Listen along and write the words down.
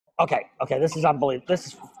Okay, this is unbelievable. This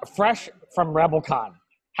is fresh from RebelCon.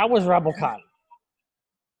 How was RebelCon?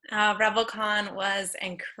 RebelCon was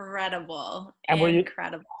incredible. And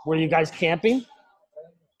Incredible. were you guys camping?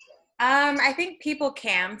 I think people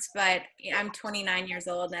camped, but I'm 29 years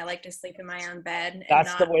old and I like to sleep in my own bed and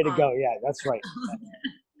That's the not way to go. Yeah, that's right.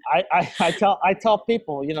 I tell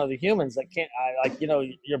people, the humans that can't,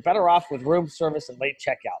 you're better off with room service and late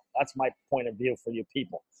checkout. That's my point of view for you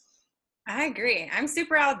people. I agree. I'm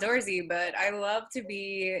super outdoorsy, but I love to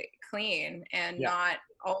be clean and not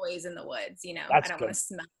always in the woods. That's I don't want to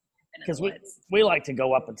smell in the because woods. we like to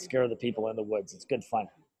go up and scare the people in the woods. It's good fun.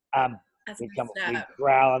 We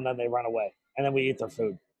growl and then they run away and then we eat their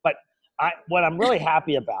food. But what I'm really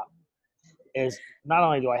happy about is not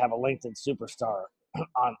only do I have a LinkedIn superstar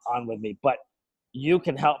on with me, but you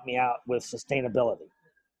can help me out with sustainability.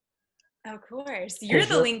 Of course. You're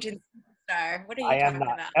the LinkedIn superstar. What are you talking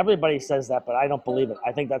about? Everybody says that, but I don't believe it.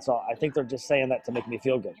 I think that's all. I think they're just saying that to make me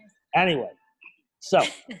feel good. Anyway, so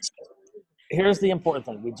here's the important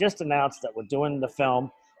thing. We just announced that we're doing the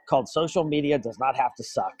film called Social Media Does Not Have to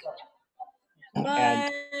Suck.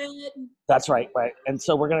 And that's right. And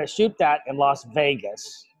so we're going to shoot that in Las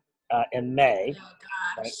Vegas in May. Oh,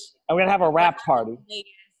 gosh. Right? And we're going to have a wrap party.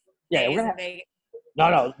 Yeah, we're going to Vegas.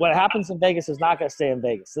 No. What happens in Vegas is not going to stay in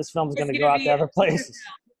Vegas. This film's going to go out to other places.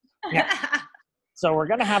 Yeah. So we're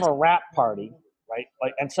going to have a wrap party,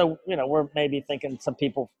 right? And so, we're maybe thinking some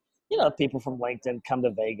people, people from LinkedIn come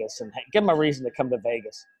to Vegas and give them a reason to come to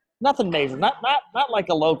Vegas. Nothing major. Not like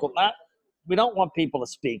a local. We don't want people to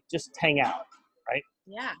speak. Just hang out, right?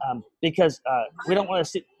 Yeah. Because we don't want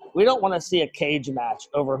to see a cage match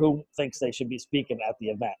over who thinks they should be speaking at the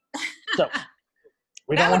event. So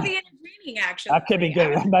that would be entertaining, actually. That could be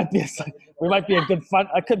good. That might be. We might be a good fun.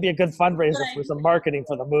 It could be a good fundraiser for some marketing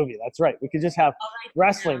for the movie. That's right. We could just have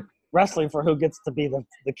wrestling for who gets to be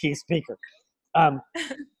the key speaker.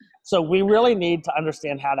 So we really need to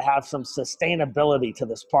understand how to have some sustainability to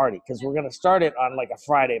this party because we're going to start it on like a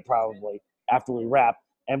Friday probably after we wrap,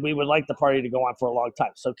 and we would like the party to go on for a long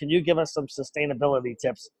time. So can you give us some sustainability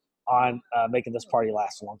tips on making this party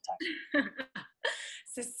last a long time?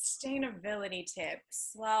 Sustainability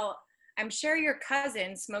tips. Well, I'm sure your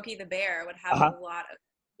cousin, Smokey the Bear, would have a lot of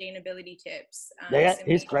sustainability tips. Yeah,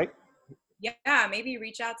 he's great. Yeah, maybe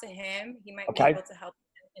reach out to him. He might be able to help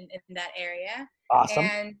in that area. Awesome.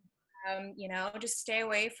 And, just stay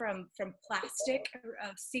away from plastic,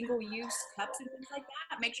 single-use cups and things like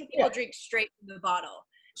that. Make sure people drink straight from the bottle.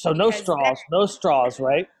 So no straws,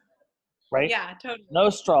 right? Right? Yeah, totally. No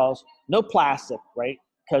straws, no plastic, right?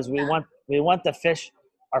 Because we want the fish,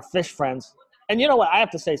 our fish friends. And you know what? I have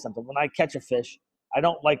to say something. When I catch a fish, I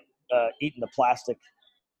don't like eating the plastic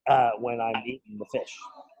when I'm eating the fish.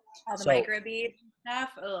 All the microbeads and stuff.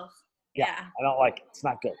 Ugh. Yeah, I don't like it. It's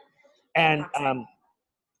not good. And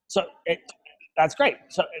that's great.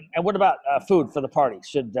 So, and what about food for the party?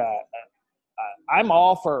 I'm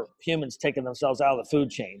all for humans taking themselves out of the food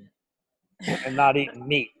chain and not eating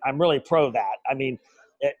meat. I'm really pro that. I mean,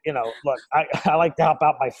 look, I like to help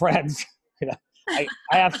out my friends. I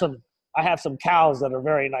have some cows that are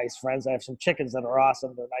very nice friends. I have some chickens that are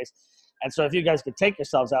awesome. They're nice. And so if you guys could take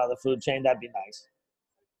yourselves out of the food chain, that'd be nice.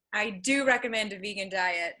 I do recommend a vegan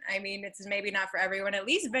diet. I mean, it's maybe not for everyone, at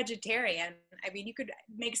least vegetarian. I mean, you could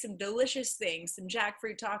make some delicious things, some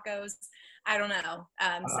jackfruit tacos. I don't know,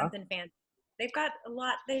 something fancy. They've got a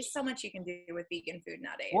lot. There's so much you can do with vegan food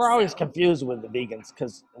nowadays. We're always confused with the vegans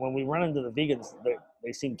because when we run into the vegans,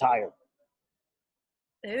 they seem tired.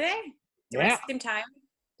 Do they? Do I seem tired?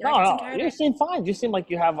 No, you seem fine. You seem like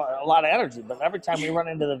you have a lot of energy, but every time we run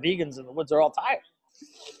into the vegans in the woods, they're all tired.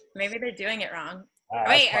 Maybe they're doing it wrong.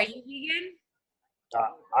 Wait, are you vegan?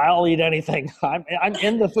 I'll eat anything. I'm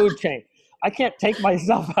in the food chain. I can't take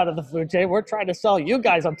myself out of the food chain. We're trying to sell you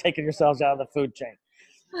guys on taking yourselves out of the food chain.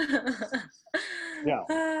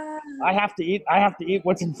 I have to eat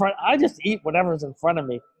what's in front. I just eat whatever's in front of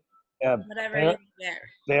me. Whatever there.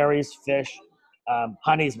 Berries, fish,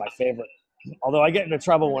 honey is my favorite. Although I get into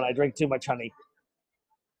trouble when I drink too much honey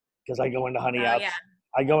because I go into honey outs. Yeah.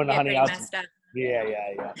 I go into honey outs. Yeah.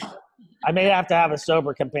 I may have to have a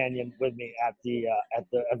sober companion with me at the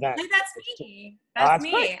event. Hey, that's me. That's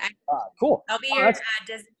me. Cool. I'll be your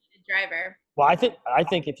designated driver. Well, I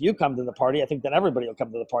think if you come to the party, I think then everybody will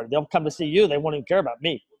come to the party. They'll come to see you. They won't even care about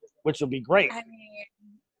me, which will be great. I mean,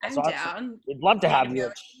 I'm down. We'd love to have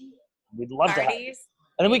you. We'd love to have you.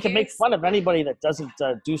 And then we can make fun of anybody that doesn't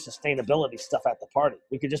do sustainability stuff at the party.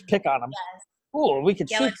 We could just pick on them. Yes. Ooh, we could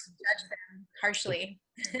judge them harshly.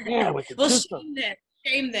 Yeah, we could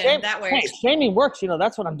shame them that way. Hey, shaming works.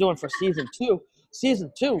 That's what I'm doing for season 2.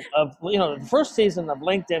 season 2 of, the first season of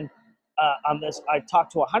LinkedIn on this, I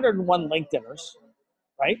talked to 101 LinkedIners,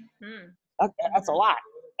 right? That's a lot.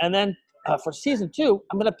 And then for season 2,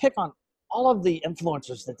 I'm going to pick on all of the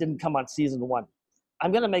influencers that didn't come on season 1.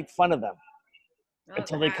 I'm going to make fun of them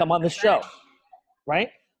until they come on the show, right?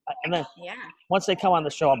 And then once they come on the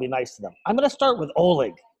show, I'll be nice to them. I'm going to start with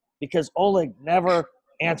Oleg because Oleg never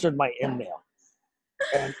answered my email.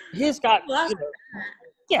 And he's got,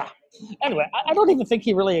 yeah. Anyway, I don't even think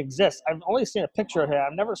he really exists. I've only seen a picture of him.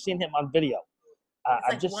 I've never seen him on video.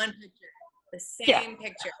 It's like one picture, the same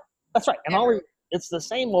picture. That's right. And it's the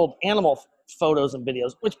same old animal photos and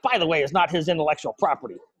videos, which, by the way, is not his intellectual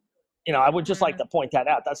property. I would just like to point that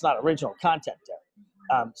out. That's not original content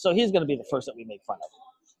there. So he's going to be the first that we make fun of.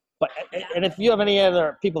 But and if you have any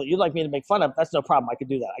other people that you'd like me to make fun of, that's no problem. I could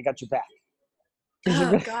do that. I got your back.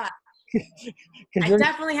 Oh, God. I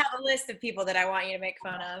definitely have a list of people that I want you to make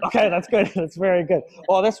fun of. Okay, that's good. That's very good.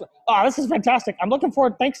 Well, this is fantastic. I'm looking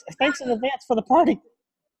forward. Thanks in advance for the party.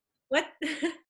 What?